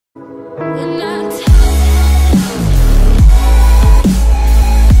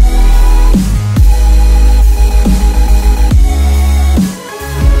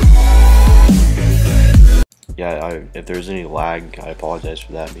if there's any lag, I apologize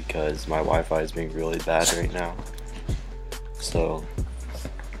for that because my Wi-Fi is being really bad right now. So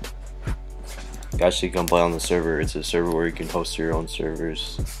you guys should come play on the server. It's a server where you can host your own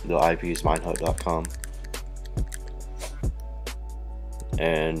servers. The IP is minehut.com.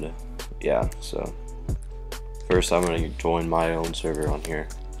 And yeah, so first I'm gonna join my own server on here.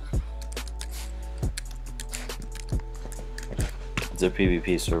 It's a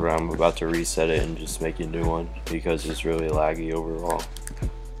PvP server. I'm about to reset it and just make a new one because it's really laggy overall.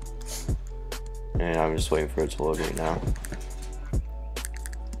 And I'm just waiting for it to load right now.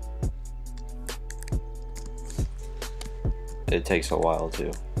 It takes a while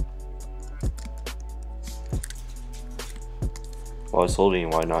too. While it's loading,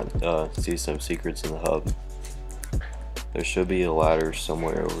 why not see some secrets in the hub? There should be a ladder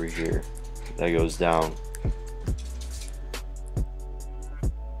somewhere over here that goes down.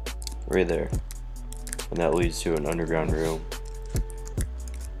 Right there. And that leads to an underground room.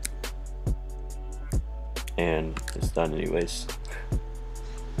 And it's done anyways.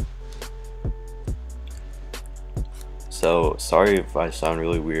 So sorry if I sound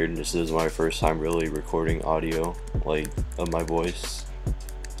really weird. This is my first time really recording audio, like, of my voice.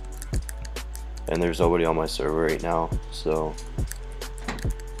 And there's nobody on my server right now, so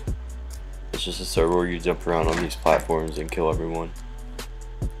it's just a server where you jump around on these platforms and kill everyone.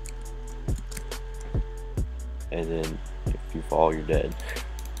 And then if you fall, you're dead.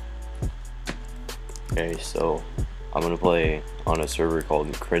 Okay, so I'm gonna play on a server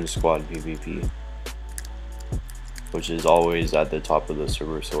called Cringe Squad PvP, which is always at the top of the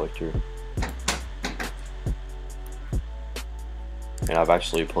server selector. And I've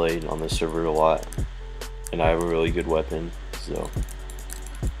actually played on this server a lot, and I have a really good weapon, so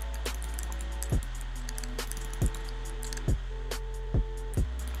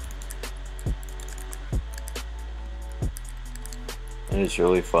and it's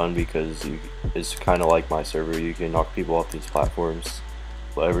really fun because it's kind of like my server. You can knock people off these platforms,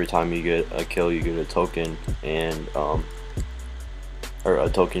 but every time you get a kill you get a token, and or a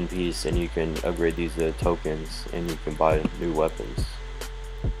token piece, and you can upgrade these to tokens and you can buy new weapons.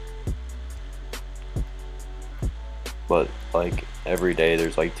 But like every day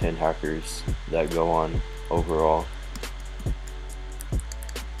there's like 10 hackers that go on overall.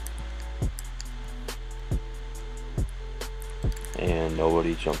 And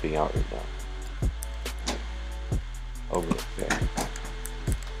nobody's jumping out right now. Over there.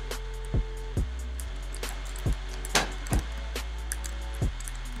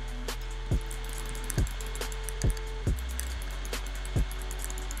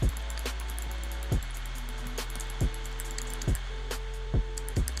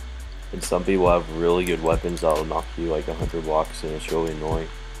 And some people have really good weapons that'll knock you like 100 blocks, and it's really annoying.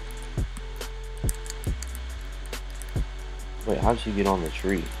 Wait, how did she get on the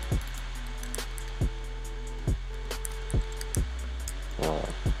tree?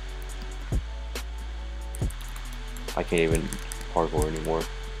 I can't even parkour anymore.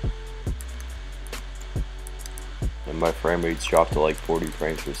 And my frame rate's dropped to like 40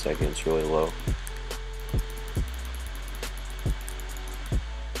 frames per second. It's really low.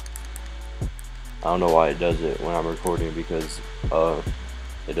 I don't know why it does it when I'm recording, because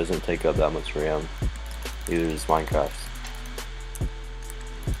it doesn't take up that much RAM. Neither does Minecraft.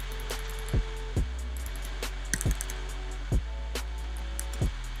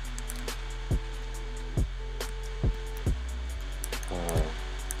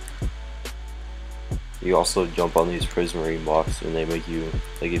 You also jump on these prismarine blocks, and they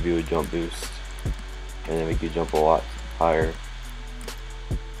give you a jump boost, and they make you jump a lot higher.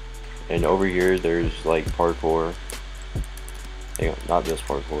 And over here there's like parkour. Hang on, not just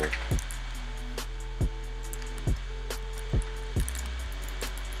parkour.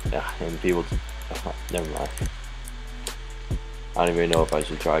 Yeah, and people never mind. I don't even know if I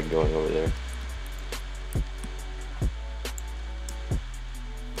should try going over there.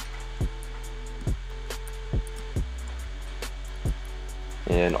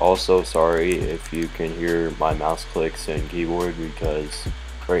 And also sorry if you can hear my mouse clicks and keyboard, because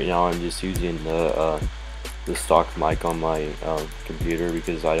right now I'm just using the stock mic on my computer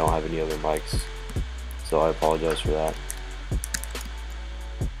because I don't have any other mics, so I apologize for that.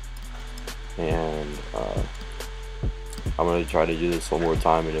 And I'm gonna try to do this one more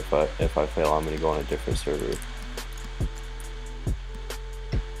time, and if I fail, I'm gonna go on a different server.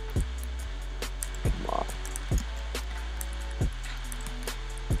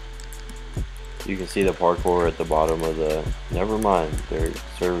 You can see the parkour at the bottom of the... Never mind, their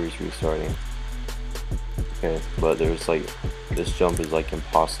server's restarting. Okay, but there's like... This jump is like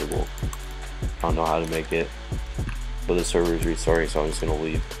impossible. I don't know how to make it. But the server is restarting, so I'm just gonna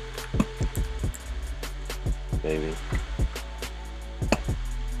leave. Maybe.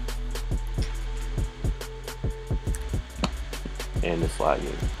 And it's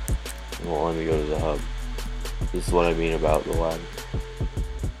lagging. Well, let me go to the hub. This is what I mean about the lag.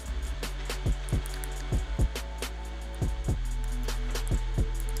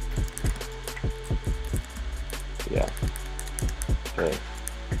 Yeah. Okay.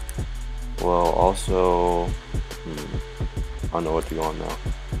 Well, also, I don't know what to go on now.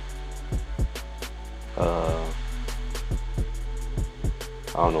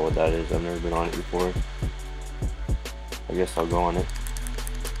 I don't know what that is. I've never been on it before. I guess I'll go on it.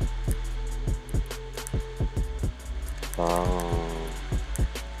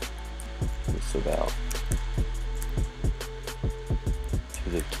 It's about to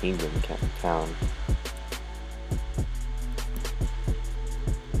the kingdom town.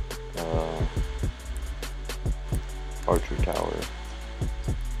 Archer tower.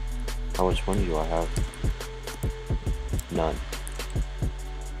 How much money do I have? None.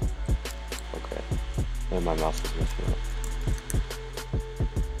 Okay. And my mouse is messing up.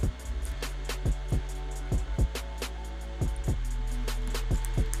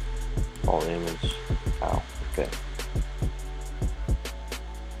 All damage. Ow. Okay.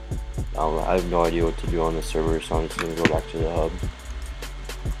 I have no idea what to do on the server, so I'm just gonna go back to the hub.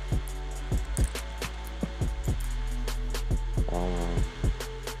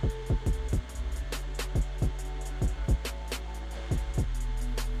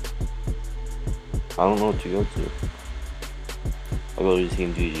 I don't know what to go to. I'll go to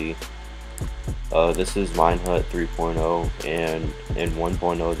Team GG. This is Minehut 3.0, and in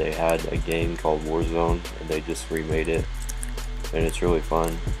 1.0 they had a game called Warzone, and they just remade it, and it's really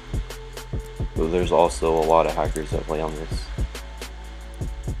fun. But there's also a lot of hackers that play on this.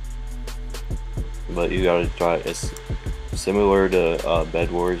 But you gotta try. It's similar to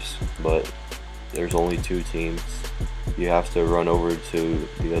Bed Wars, but there's only 2 teams. You have to run over to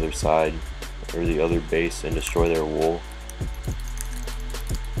the other side or the other base and destroy their wool.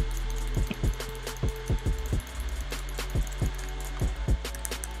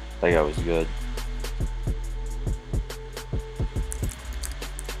 That guy was good.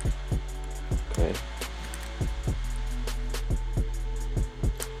 Okay.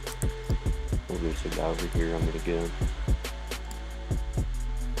 Oh, there's a guy over here. I'm gonna get him.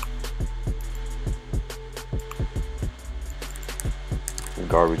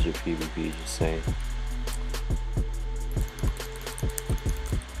 Garbage at PvP, just saying.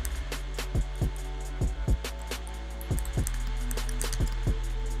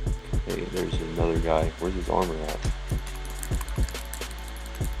 Okay, there's another guy. Where's his armor at?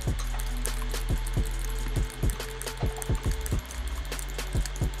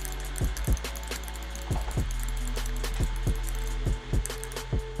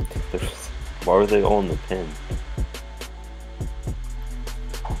 Why are they all in the pen?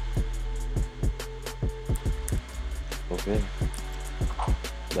 Okay,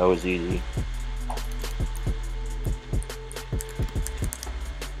 that was easy.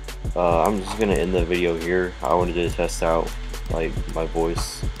 I'm just gonna end the video here. I wanted to test out like my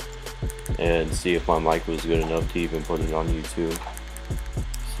voice and see if my mic was good enough to even put it on YouTube.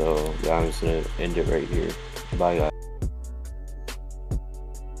 So yeah, I'm just gonna end it right here. Bye guys.